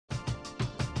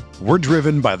We're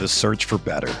driven by the search for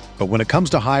better. But when it comes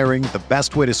to hiring, the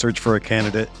best way to search for a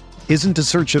candidate isn't to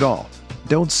search at all.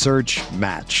 Don't search,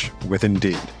 match with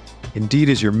Indeed. Indeed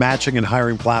is your matching and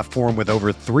hiring platform with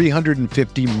over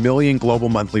 350 million global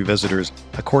monthly visitors,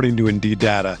 according to Indeed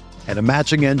data, and a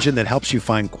matching engine that helps you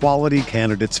find quality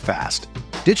candidates fast.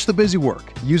 Ditch the busy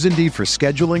work. Use Indeed for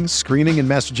scheduling, screening, and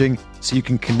messaging so you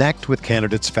can connect with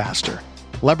candidates faster.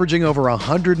 Leveraging over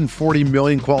 140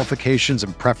 million qualifications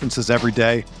and preferences every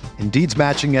day, Indeed's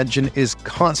matching engine is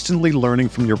constantly learning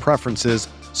from your preferences,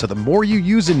 so the more you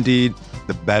use Indeed,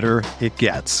 the better it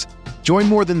gets. Join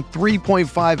more than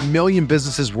 3.5 million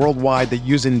businesses worldwide that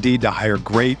use Indeed to hire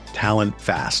great talent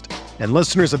fast. And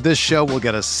listeners of this show will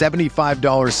get a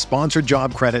 $75 sponsored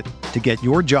job credit to get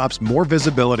your jobs more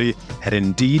visibility at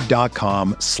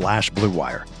Indeed.com/Blue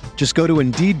Wire. Just go to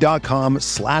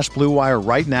Indeed.com/Blue Wire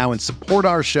right now and support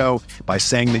our show by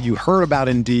saying that you heard about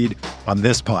Indeed on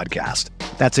this podcast.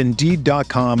 That's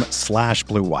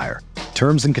Indeed.com/Blue Wire.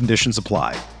 Terms and conditions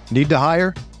apply. Need to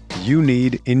hire? You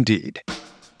need Indeed.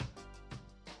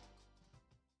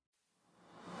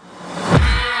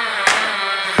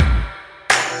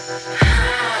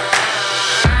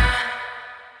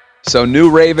 So new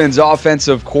Ravens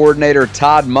offensive coordinator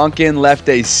Todd Monken left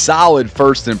a solid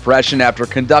first impression after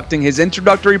conducting his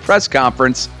introductory press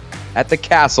conference at the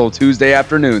Castle Tuesday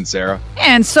afternoon, Sarah.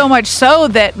 And so much so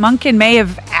that Monken may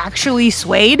have actually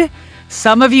swayed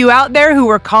some of you out there who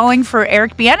were calling for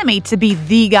Eric Bieniemy to be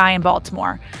the guy in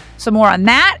Baltimore. So more on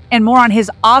that and more on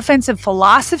his offensive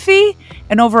philosophy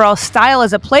and overall style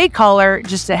as a play caller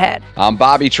just ahead. I'm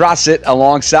Bobby Trossett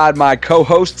alongside my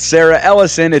co-host Sarah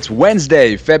Ellison. It's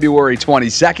Wednesday, February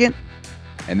 22nd,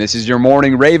 and this is your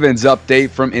morning Ravens update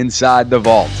from inside the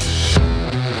vault.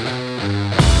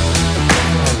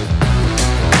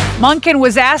 Monken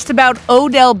was asked about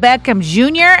Odell Beckham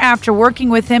Jr. after working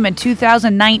with him in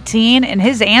 2019, and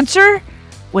his answer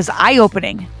was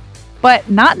eye-opening, but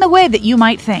not in the way that you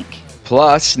might think.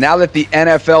 Plus, now that the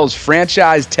NFL's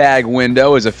franchise tag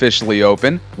window is officially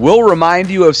open, we'll remind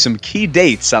you of some key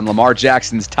dates on Lamar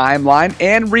Jackson's timeline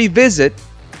and revisit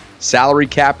salary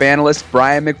cap analyst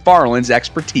Brian McFarland's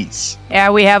expertise. Yeah,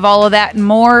 we have all of that and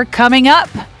more coming up.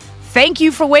 Thank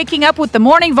you for waking up with the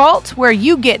Morning Vault, where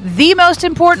you get the most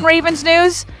important Ravens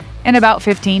news in about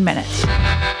 15 minutes.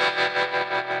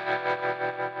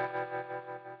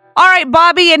 All right,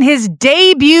 Bobby, in his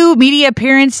debut media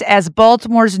appearance as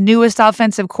Baltimore's newest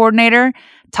offensive coordinator,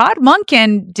 Todd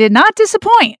Monken did not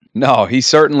disappoint. No, he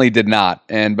certainly did not.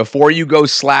 And before you go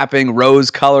slapping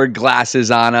rose-colored glasses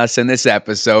on us in this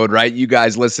episode, right, you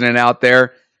guys listening out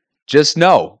there, just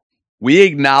know we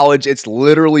acknowledge it's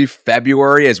literally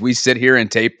February as we sit here and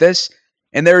tape this,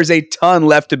 and there is a ton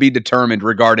left to be determined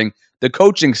regarding the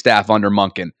coaching staff under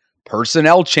Monken,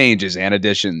 personnel changes and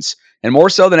additions, and more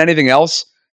so than anything else,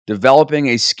 developing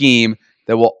a scheme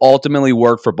that will ultimately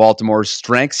work for Baltimore's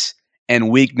strengths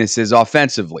and weaknesses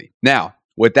offensively. Now,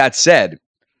 with that said,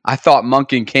 I thought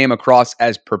Monken came across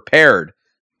as prepared,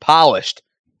 polished,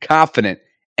 confident,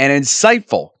 and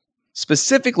insightful,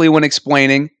 specifically when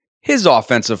explaining his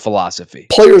offensive philosophy.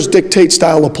 Players dictate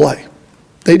style of play.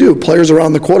 They do. Players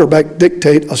around the quarterback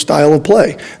dictate a style of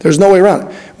play. There's no way around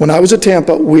it. When I was at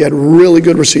Tampa, we had really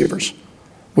good receivers.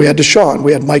 We had Deshaun,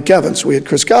 we had Mike Evans, we had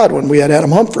Chris Godwin, we had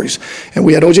Adam Humphries, and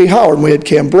we had O.J. Howard, and we had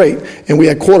Cam Brate, and we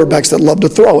had quarterbacks that loved to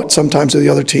throw it, sometimes to the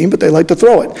other team, but they like to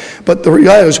throw it. But the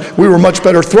reality is we were much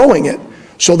better throwing it.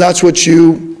 So that's what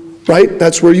right?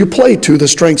 That's where you play to the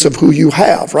strengths of who you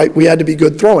have, right? We had to be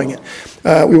good throwing it.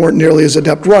 We weren't nearly as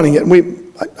adept running it, and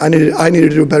I needed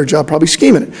to do a better job probably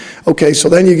scheming it. Okay, so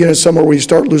then you get into somewhere where you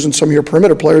start losing some of your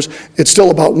perimeter players. It's still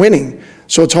about winning.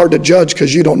 So it's hard to judge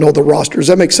because you don't know the roster. Does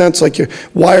that make sense? Like,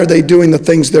 why are they doing the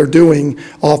things they're doing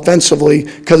offensively?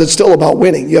 Because it's still about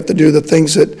winning. You have to do the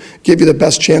things that give you the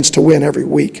best chance to win every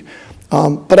week.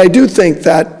 But I do think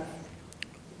that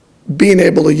being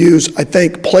able to use, I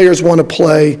think players want to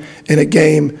play in a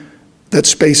game that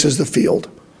spaces the field.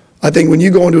 I think when you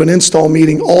go into an install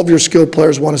meeting, all of your skilled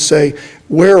players want to say,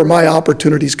 where are my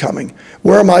opportunities coming?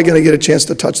 Where am I going to get a chance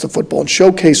to touch the football and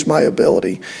showcase my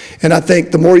ability? And I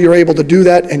think the more you're able to do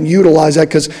that and utilize that,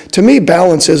 because to me,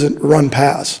 balance isn't run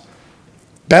pass.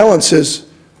 Balance is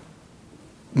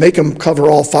make them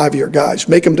cover all 5 of your guys,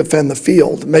 make them defend the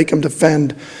field, make them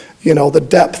defend, the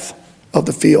depth of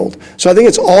the field. So I think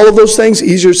it's all of those things,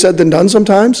 easier said than done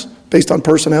sometimes, based on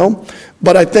personnel.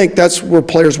 But I think that's where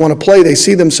players want to play. They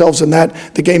see themselves in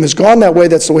that. The game has gone that way.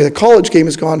 That's the way the college game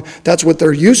has gone. That's what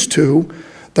they're used to.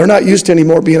 They're not used to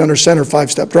anymore being under center,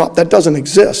 5-step drop. That doesn't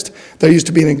exist. They're used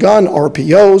to being in gun,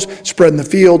 RPOs, spreading the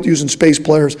field, using space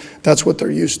players. That's what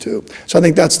they're used to. So I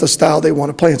think that's the style they want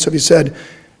to play. And so if you said,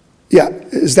 Yeah,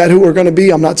 is that who we're going to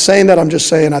be? I'm not saying that. I'm just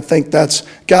saying I think that's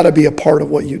got to be a part of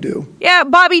what you do. Yeah,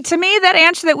 Bobby, to me, that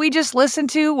answer that we just listened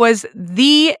to was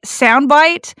the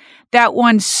soundbite that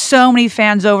won so many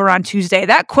fans over on Tuesday.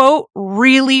 That quote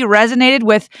really resonated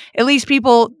with at least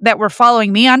people that were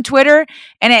following me on Twitter,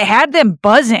 and it had them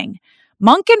buzzing.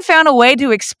 Monken found a way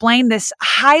to explain this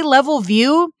high-level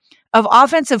view of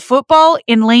offensive football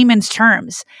in layman's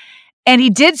terms. And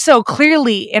he did so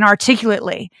clearly and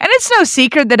articulately. And it's no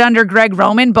secret that under Greg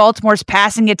Roman, Baltimore's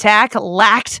passing attack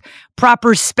lacked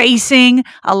proper spacing,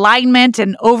 alignment,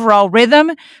 and overall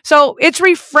rhythm. So it's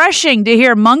refreshing to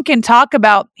hear Monken talk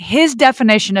about his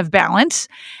definition of balance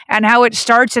and how it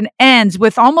starts and ends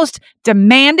with almost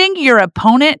demanding your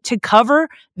opponent to cover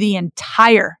the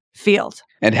entire field.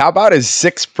 And how about his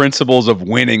 6 principles of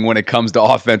winning when it comes to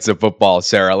offensive football,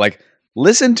 Sarah?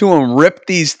 Listen to him rip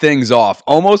these things off,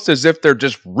 almost as if they're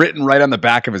just written right on the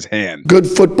back of his hand. Good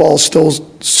football still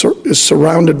is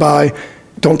surrounded by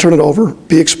don't turn it over,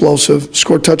 be explosive,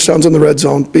 score touchdowns in the red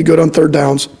zone, be good on third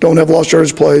downs, don't have lost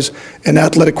yardage plays, and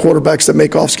athletic quarterbacks that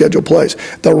make off-schedule plays.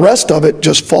 The rest of it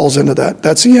just falls into that.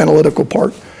 That's the analytical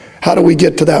part. How do we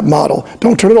get to that model?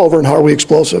 Don't turn it over, and how are we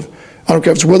explosive? I don't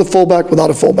care if it's with a fullback, without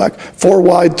a fullback, 4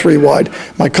 wide, 3 wide.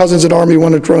 My cousins at Army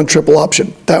wanted to run a triple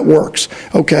option. That works.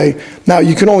 Okay. Now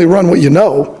you can only run what you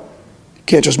know. You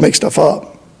can't just make stuff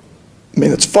up. I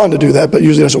mean, it's fun to do that, but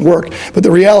usually it doesn't work. But the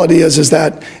reality is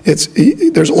that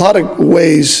there's a lot of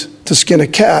ways to skin a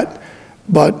cat,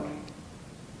 but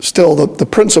still the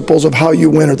principles of how you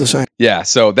win are the same. Yeah.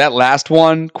 So that last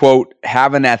one, quote,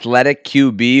 have an athletic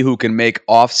QB who can make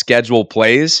off-schedule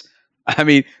plays. I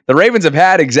mean, the Ravens have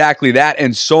had exactly that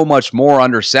and so much more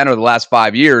under center the last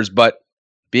 5 years, but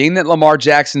being that Lamar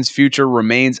Jackson's future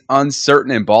remains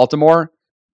uncertain in Baltimore,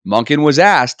 Monken was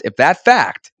asked if that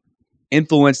fact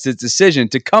influenced his decision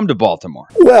to come to Baltimore.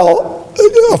 Well,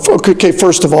 okay,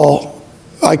 first of all,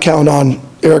 I count on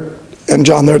Eric and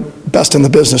John. They're best in the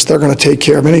business. They're going to take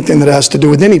care of anything that has to do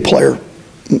with any player,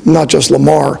 not just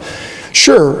Lamar.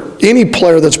 Sure, any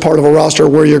player that's part of a roster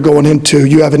where you're going into,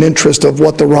 you have an interest of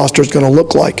what the roster is going to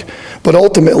look like. But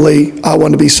ultimately, I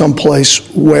want to be someplace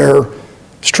where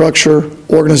structure,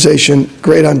 organization,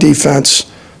 great on defense,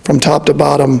 from top to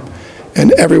bottom,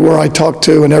 and everywhere I talk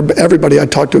to, and everybody I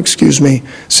talk to,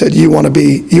 said you want to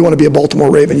be a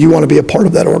Baltimore Raven. You want to be a part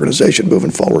of that organization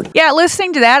moving forward. Yeah,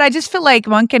 listening to that, I just feel like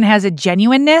Monken has a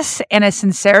genuineness and a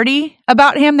sincerity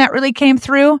about him that really came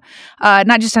through,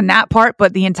 not just in that part,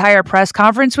 but the entire press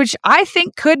conference, which I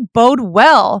think could bode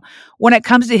well when it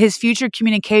comes to his future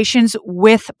communications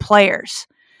with players.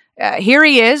 Here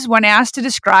he is when asked to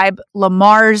describe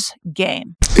Lamar's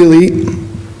game. Elite.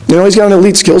 He's got an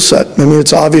elite skill set. I mean,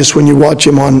 it's obvious when you watch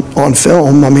him on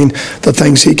film. I mean, the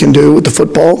things he can do with the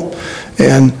football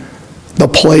and the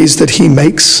plays that he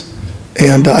makes.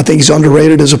 And I think he's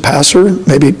underrated as a passer.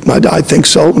 Maybe I think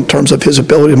so in terms of his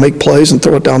ability to make plays and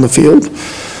throw it down the field.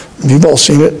 You've all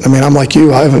seen it. I mean, I'm like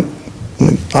you.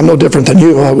 I'm no different than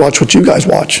you. I watch what you guys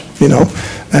watch,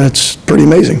 and it's pretty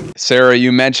amazing. Sarah,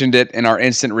 you mentioned it in our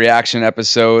instant reaction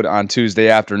episode on Tuesday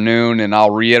afternoon, and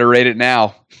I'll reiterate it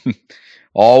now.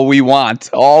 All we want,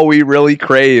 all we really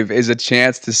crave is a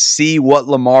chance to see what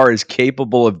Lamar is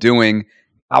capable of doing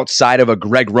outside of a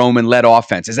Greg Roman-led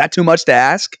offense. Is that too much to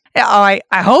ask? I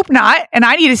hope not. And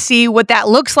I need to see what that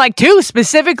looks like too,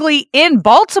 specifically in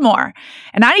Baltimore.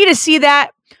 And I need to see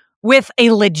that with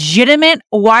a legitimate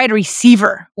wide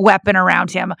receiver weapon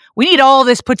around him. We need all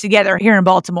this put together here in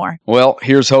Baltimore. Well,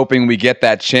 here's hoping we get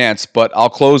that chance, but I'll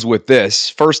close with this.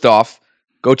 First off,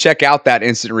 go check out that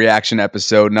instant reaction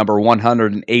episode, number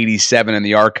 187 in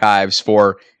the archives,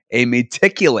 for a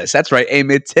meticulous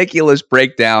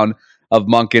breakdown of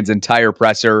Monken's entire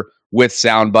presser with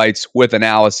sound bites, with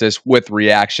analysis, with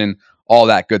reaction, all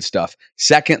that good stuff.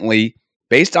 Secondly,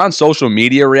 based on social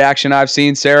media reaction I've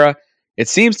seen, Sarah, it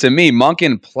seems to me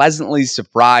Monken pleasantly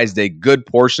surprised a good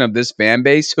portion of this fan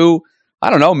base who,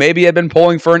 I don't know, maybe had been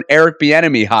pulling for an Eric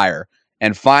Bieniemy hire.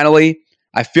 And finally,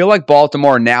 I feel like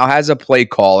Baltimore now has a play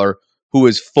caller who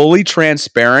is fully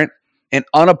transparent and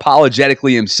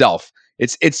unapologetically himself.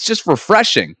 It's just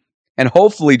refreshing and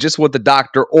hopefully just what the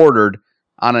doctor ordered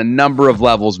on a number of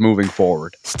levels moving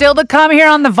forward. Still to come here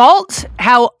on The Vault,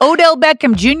 how Odell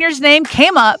Beckham Jr.'s name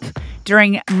came up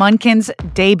during Monken's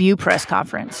debut press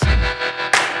conference.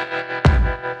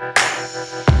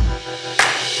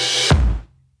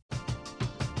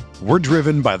 We're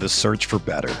driven by the search for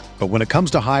better. But when it comes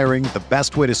to hiring, the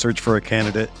best way to search for a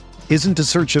candidate isn't to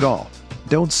search at all.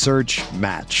 Don't search,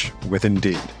 match with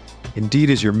Indeed.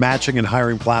 Indeed is your matching and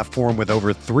hiring platform with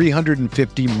over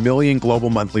 350 million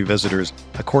global monthly visitors,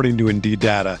 according to Indeed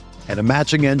data, and a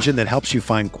matching engine that helps you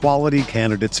find quality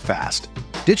candidates fast.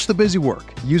 Ditch the busy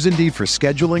work. Use Indeed for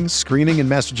scheduling, screening,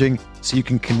 and messaging so you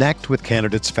can connect with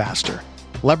candidates faster.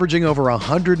 Leveraging over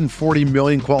 140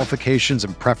 million qualifications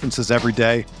and preferences every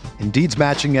day, Indeed's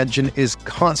matching engine is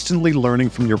constantly learning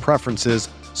from your preferences,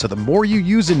 so the more you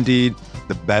use Indeed,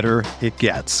 the better it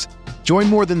gets. Join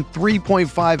more than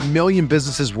 3.5 million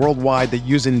businesses worldwide that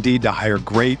use Indeed to hire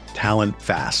great talent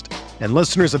fast. And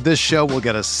listeners of this show will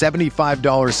get a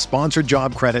 $75 sponsored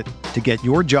job credit to get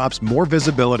your jobs more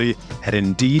visibility at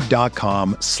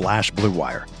Indeed.com/Blue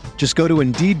Wire. Just go to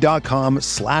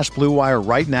Indeed.com/Blue Wire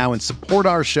right now and support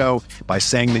our show by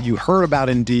saying that you heard about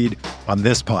Indeed on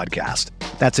this podcast.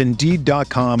 That's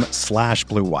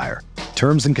Indeed.com/Blue Wire.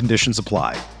 Terms and conditions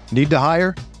apply. Need to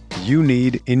hire? You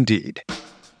need Indeed.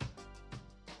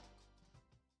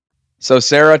 So,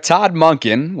 Sarah, Todd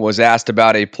Monken was asked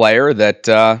about a player that,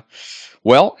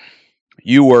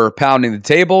 you were pounding the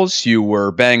tables, you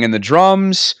were banging the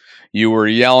drums, you were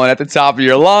yelling at the top of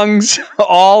your lungs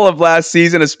all of last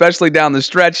season, especially down the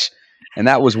stretch, and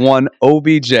that was one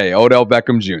OBJ, Odell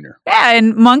Beckham Jr. Yeah,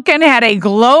 and Monken had a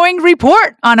glowing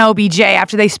report on OBJ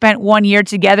after they spent 1 year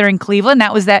together in Cleveland.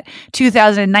 That was that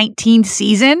 2019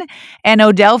 season, and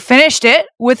Odell finished it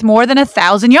with more than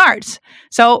 1,000 yards.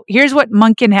 So here's what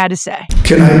Monken had to say.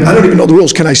 I don't even know the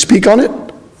rules. Can I speak on it?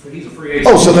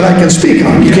 Oh, so that I can speak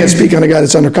on it. You can't speak on a guy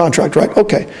that's under contract, right?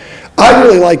 Okay. I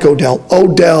really like Odell.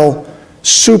 Odell,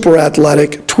 super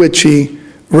athletic, twitchy,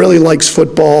 really likes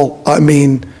football. I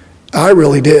mean, I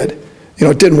really did. You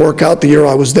know, it didn't work out the year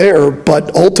I was there,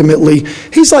 but ultimately,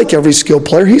 he's like every skilled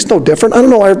player. He's no different. I don't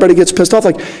know why everybody gets pissed off.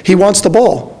 Like, he wants the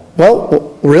ball.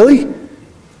 Well, really?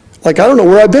 Like, I don't know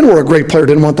where I've been where a great player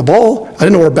didn't want the ball. I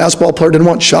didn't know where a basketball player didn't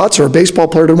want shots or a baseball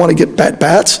player didn't want to get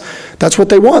bats. That's what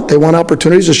they want. They want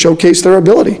opportunities to showcase their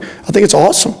ability. I think it's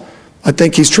awesome. I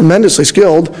think he's tremendously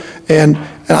skilled, and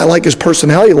I like his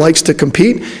personality. He likes to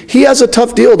compete. He has a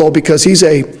tough deal, though, because he,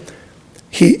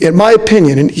 in my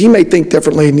opinion, and he may think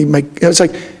differently, and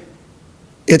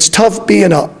it's tough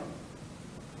being a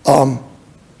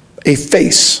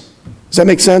face. Does that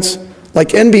make sense?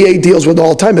 Like NBA deals with all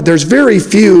the time, but there's very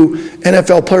few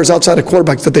NFL players outside of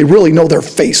quarterbacks that they really know their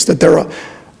face, that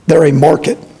they're a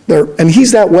market. And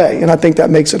he's that way, and I think that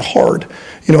makes it hard,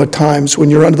 at times when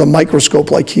you're under the microscope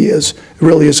like he is. It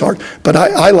really is hard. But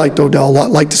I liked Odell a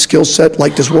lot, liked his skill set,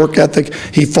 liked his work ethic.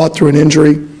 He fought through an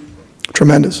injury.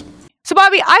 Tremendous. So,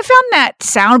 Bobby, I found that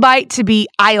soundbite to be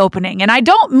eye-opening, and I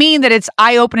don't mean that it's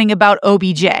eye-opening about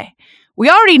OBJ. We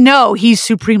already know he's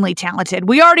supremely talented.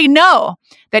 We already know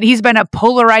that he's been a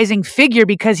polarizing figure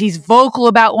because he's vocal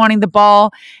about wanting the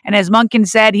ball. And as Monken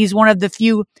said, he's one of the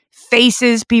few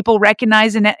faces people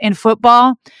recognize in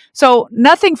football. So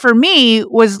nothing for me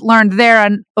was learned there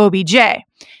on OBJ.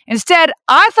 Instead,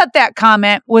 I thought that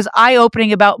comment was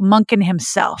eye-opening about Monken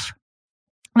himself.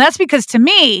 And that's because to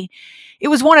me, it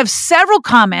was one of several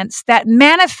comments that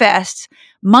manifest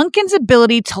Monken's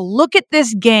ability to look at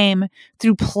this game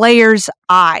through players'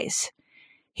 eyes.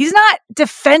 He's not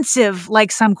defensive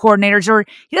like some coordinators, or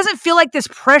he doesn't feel like this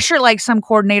pressure like some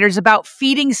coordinators about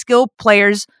feeding skilled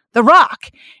players the rock.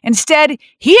 Instead,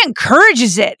 he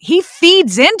encourages it. He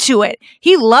feeds into it.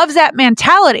 He loves that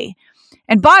mentality.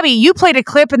 And Bobby, you played a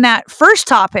clip in that first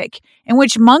topic in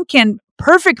which Monken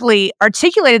perfectly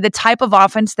articulated the type of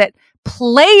offense that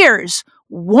players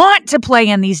want to play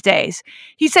in these days.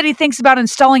 He said he thinks about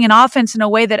installing an offense in a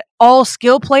way that all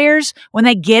skill players, when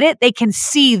they get it, they can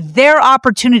see their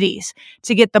opportunities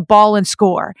to get the ball and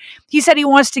score. He said he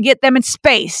wants to get them in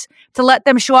space to let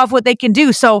them show off what they can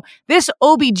do. So this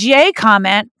OBJ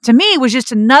comment to me was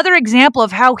just another example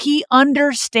of how he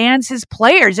understands his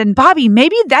players. And Bobby,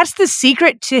 maybe that's the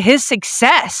secret to his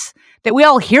success that we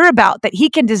all hear about, that he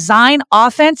can design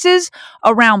offenses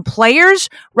around players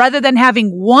rather than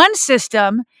having one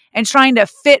system and trying to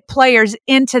fit players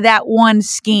into that one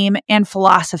scheme and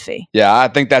philosophy. Yeah, I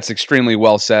think that's extremely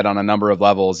well said on a number of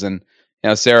levels. And,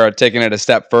 Sarah, taking it a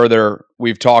step further,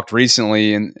 we've talked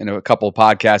recently in a couple of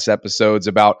podcast episodes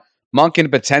about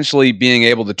Monken potentially being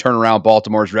able to turn around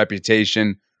Baltimore's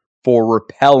reputation for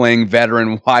repelling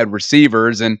veteran wide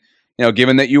receivers. And,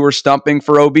 given that you were stumping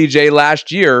for OBJ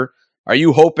last year, are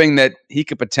you hoping that he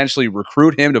could potentially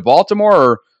recruit him to Baltimore,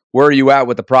 or where are you at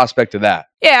with the prospect of that?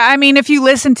 Yeah, I mean, if you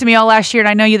listened to me all last year, and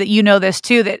I know that you know this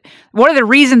too, that one of the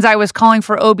reasons I was calling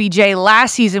for OBJ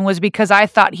last season was because I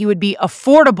thought he would be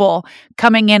affordable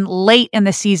coming in late in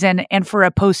the season and for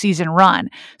a postseason run.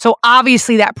 So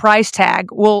obviously that price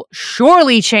tag will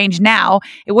surely change now.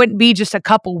 It wouldn't be just a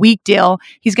couple week deal.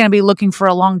 He's going to be looking for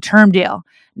a long-term deal.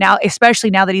 Now, especially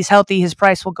now that he's healthy, his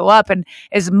price will go up. And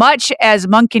as much as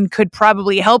Monken could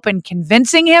probably help in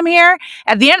convincing him here,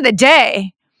 at the end of the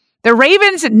day, the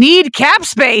Ravens need cap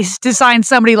space to sign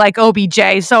somebody like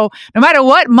OBJ. So no matter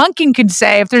what Monken could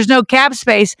say, if there's no cap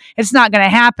space, it's not going to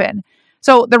happen.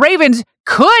 So the Ravens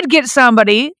could get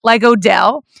somebody like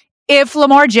Odell if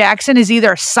Lamar Jackson is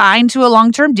either signed to a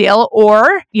long-term deal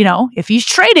or, if he's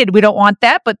traded. We don't want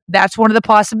that, but that's one of the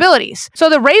possibilities.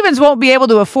 So the Ravens won't be able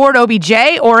to afford OBJ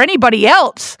or anybody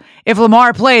else if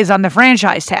Lamar plays on the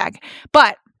franchise tag.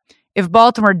 But if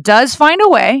Baltimore does find a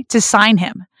way to sign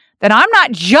him, then I'm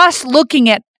not just looking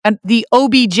at the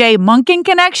OBJ Monken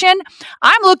connection.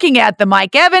 I'm looking at the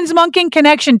Mike Evans Monken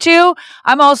connection too.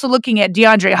 I'm also looking at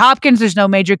DeAndre Hopkins. There's no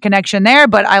major connection there,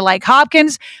 but I like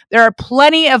Hopkins. There are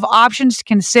plenty of options to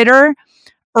consider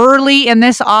early in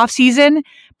this offseason,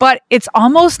 but it's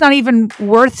almost not even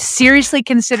worth seriously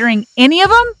considering any of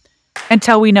them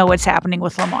until we know what's happening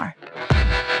with Lamar.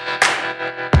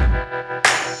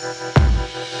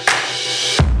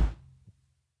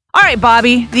 All right,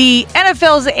 Bobby, the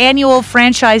NFL's annual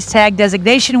franchise tag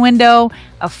designation window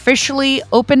officially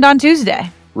opened on Tuesday.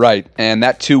 Right, and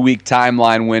that 2-week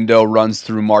timeline window runs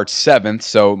through March 7th,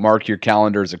 so mark your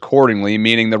calendars accordingly,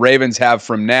 meaning the Ravens have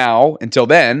from now until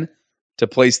then to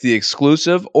place the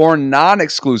exclusive or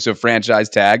non-exclusive franchise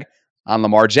tag on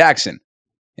Lamar Jackson.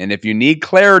 And if you need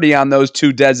clarity on those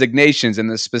two designations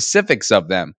and the specifics of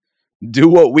them, do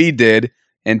what we did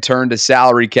and turn to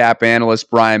salary cap analyst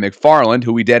Brian McFarland,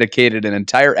 who we dedicated an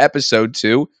entire episode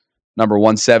to, number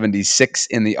 176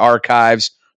 in the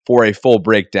archives, for a full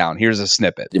breakdown. Here's a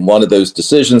snippet. In one of those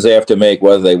decisions they have to make,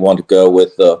 whether they want to go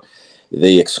with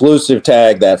the exclusive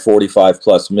tag, that 45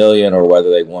 plus million, or whether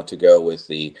they want to go with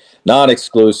the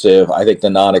non-exclusive. I think the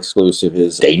non-exclusive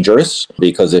is dangerous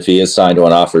because if he is signed to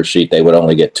an offer sheet, they would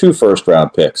only get 2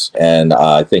 first-round picks, and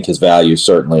I think his value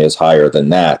certainly is higher than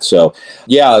that. So,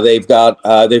 yeah, they've got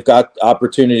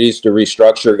opportunities to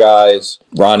restructure guys.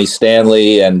 Ronnie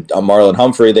Stanley and Marlon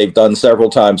Humphrey, they've done several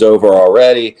times over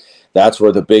already. That's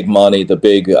where the big money, the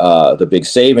big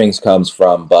savings comes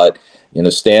from, but.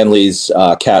 Stanley's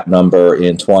cap number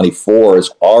in 24 is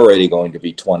already going to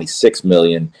be 26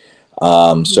 million.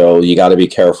 So you got to be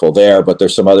careful there. But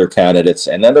there's some other candidates,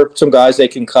 and then there are some guys they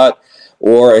can cut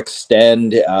or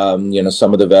extend.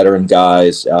 Some of the veteran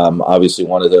guys. Obviously,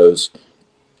 one of those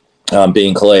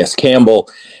being Calais Campbell.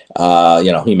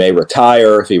 He may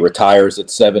retire. If he retires at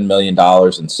 $7 million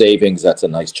in savings, that's a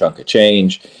nice chunk of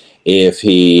change. If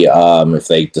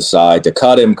they decide to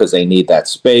cut him because they need that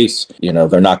space,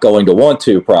 they're not going to want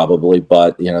to probably,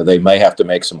 but they may have to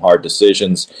make some hard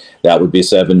decisions. That would be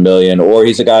 $7 million. Or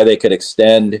he's a guy they could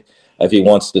extend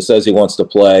if says he wants to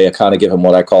play. I kind of give him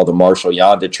what I call the Marshall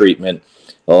Yanda treatment.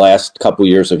 The last couple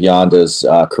years of Yanda's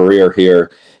career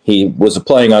here, he was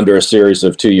playing under a series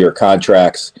of 2-year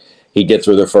contracts. He'd get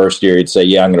through the first year. He'd say,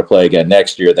 yeah, I'm going to play again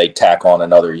next year. They'd tack on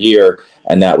another year,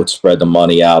 and that would spread the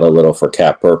money out a little for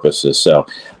cap purposes. So,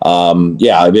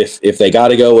 if they got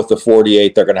to go with the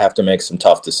 48, they're going to have to make some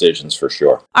tough decisions for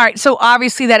sure. All right, so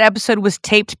obviously that episode was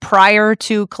taped prior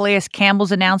to Calais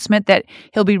Campbell's announcement that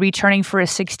he'll be returning for his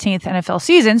 16th NFL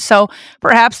season. So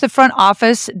perhaps the front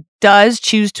office does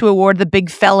choose to award the big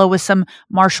fella with some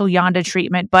Marshall Yanda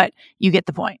treatment, but you get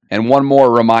the point. And one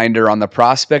more reminder on the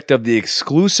prospect of the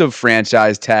exclusive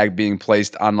franchise tag being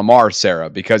placed on Lamar, Sarah,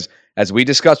 because as we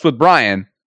discussed with Brian,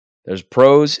 there's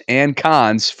pros and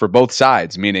cons for both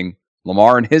sides, meaning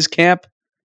Lamar and his camp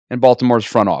and Baltimore's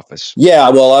front office. Yeah,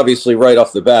 well, obviously, right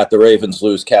off the bat, the Ravens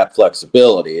lose cap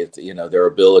flexibility. Their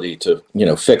ability to,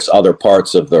 fix other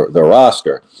parts of the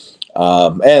roster.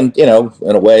 In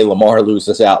a way, Lamar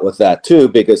loses out with that too,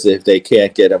 because if they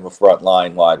can't get him a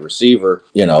frontline wide receiver,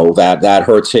 that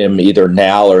hurts him either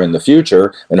now or in the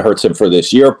future, and hurts him for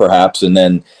this year perhaps, and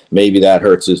then maybe that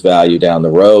hurts his value down the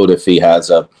road if he has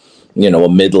a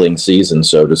middling season,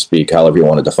 so to speak, however you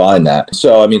want to define that.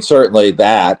 So, certainly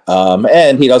that,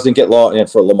 and he doesn't get and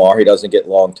for Lamar, he doesn't get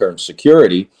long-term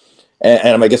security.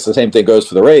 And I guess the same thing goes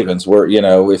for the Ravens, where,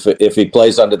 if he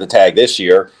plays under the tag this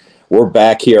year, we're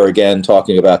back here again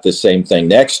talking about this same thing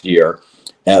next year.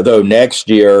 Though next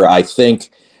year, I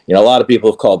think, a lot of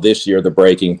people have called this year the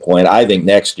breaking point. I think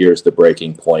next year is the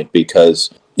breaking point because,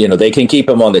 they can keep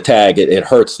him on the tag. It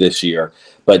hurts this year.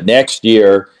 But next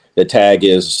year, The tag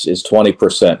is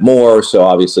 20% more, so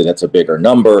obviously that's a bigger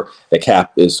number. The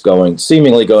cap is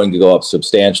seemingly going to go up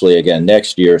substantially again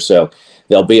next year, so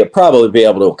they'll probably be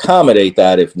able to accommodate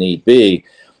that if need be.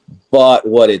 But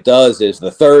what it does is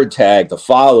the third tag the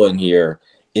following year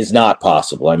is not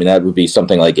possible. I mean, that would be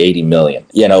something like $80 million.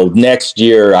 Next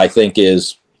year, I think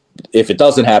if it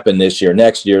doesn't happen this year,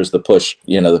 next year's the push.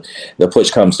 The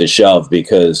push comes to shove,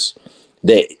 because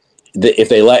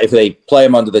if they play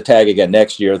him under the tag again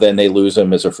next year, then they lose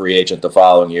him as a free agent the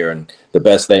following year, and the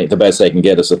best they can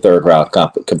get is a third round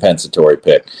compensatory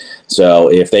pick. So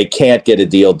if they can't get a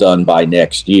deal done by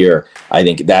next year, I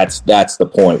think that's the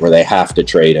point where they have to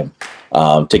trade him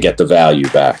to get the value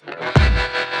back.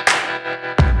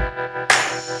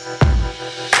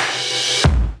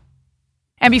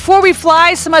 And before we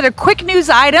fly, some other quick news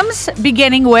items,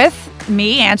 beginning with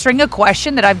me answering a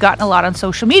question that I've gotten a lot on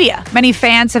social media. Many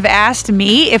fans have asked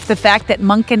me if the fact that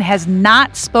Monken has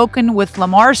not spoken with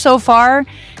Lamar so far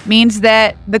means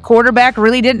that the quarterback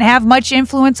really didn't have much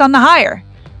influence on the hire.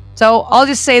 So I'll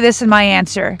just say this in my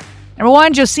answer. Number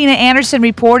one, Josina Anderson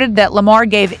reported that Lamar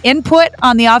gave input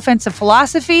on the offensive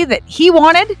philosophy that he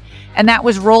wanted, and that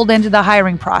was rolled into the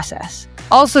hiring process.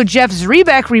 Also, Jeff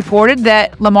Zrebeck reported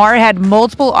that Lamar had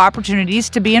multiple opportunities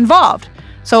to be involved.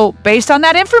 So based on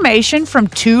that information from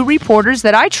two reporters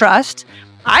that I trust,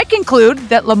 I conclude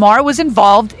that Lamar was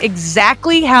involved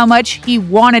exactly how much he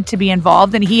wanted to be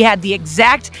involved, and he had the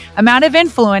exact amount of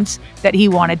influence that he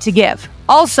wanted to give.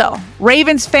 Also,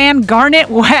 Ravens fan Garnett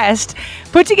West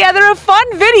put together a fun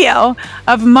video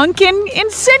of Monken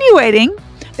insinuating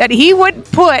that he would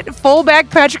put fullback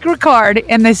Patrick Ricard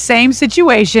in the same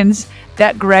situations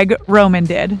that Greg Roman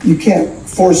did. You can't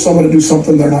force someone to do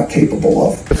something they're not capable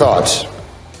of. Thoughts?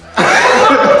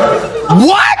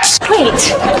 What?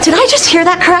 Wait, did I just hear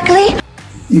that correctly?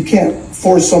 You can't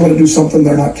force someone to do something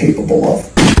they're not capable of.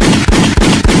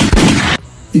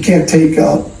 You can't take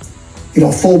a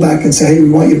fullback and say, hey, we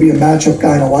want you to be a matchup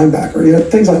guy and a linebacker.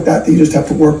 Things like that you just have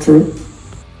to work through.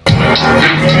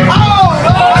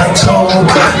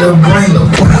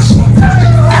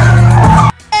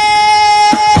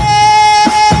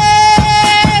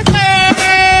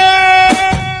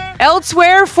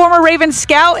 Elsewhere, former Ravens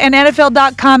scout and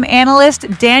NFL.com analyst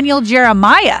Daniel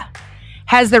Jeremiah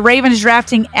has the Ravens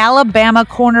drafting Alabama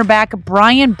cornerback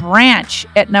Brian Branch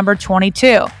at number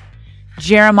 22.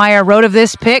 Jeremiah wrote of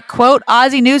this pick, quote,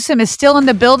 Ozzie Newsome is still in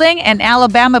the building and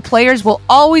Alabama players will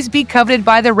always be coveted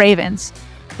by the Ravens.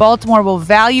 Baltimore will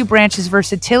value Branch's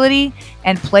versatility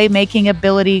and playmaking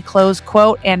ability, close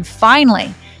quote. And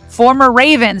finally, former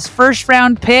Ravens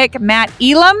first-round pick Matt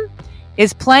Elam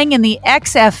is playing in the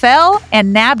XFL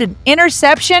and nabbed an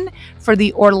interception for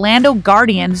the Orlando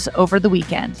Guardians over the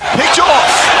weekend. Picked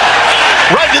off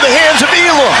right into the hands of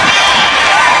Elam.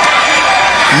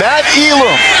 Matt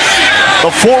Elam,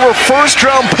 the former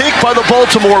first-round pick by the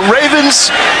Baltimore Ravens,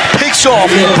 picks off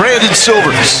Brandon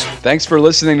Silvers. Thanks for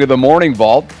listening to The Morning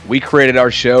Vault. We created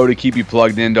our show to keep you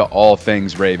plugged into all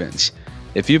things Ravens.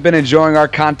 If you've been enjoying our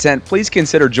content, please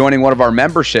consider joining one of our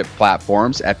membership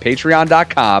platforms at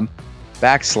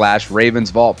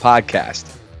patreon.com/Ravens Vault Podcast.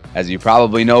 As you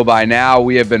probably know by now,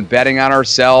 we have been betting on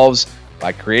ourselves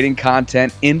by creating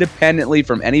content independently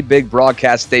from any big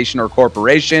broadcast station or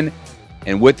corporation.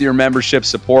 And with your membership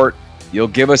support, you'll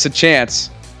give us a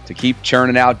chance to keep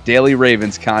churning out daily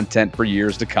Ravens content for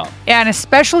years to come. Yeah, and a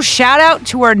special shout out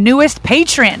to our newest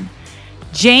patron,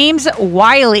 James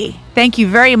Wiley. Thank you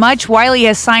very much. Wiley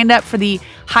has signed up for the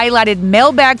highlighted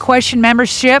mailbag question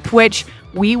membership, which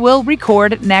we will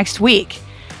record next week.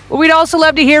 But we'd also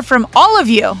love to hear from all of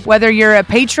you, whether you're a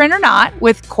patron or not,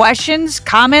 with questions,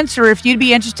 comments, or if you'd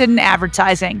be interested in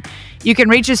advertising. You can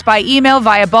reach us by email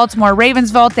via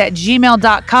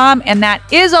BaltimoreRavensVault@gmail.com. And that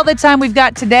is all the time we've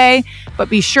got today. But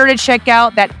be sure to check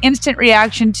out that instant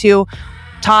reaction to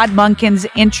Todd Monken's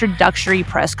introductory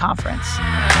press conference.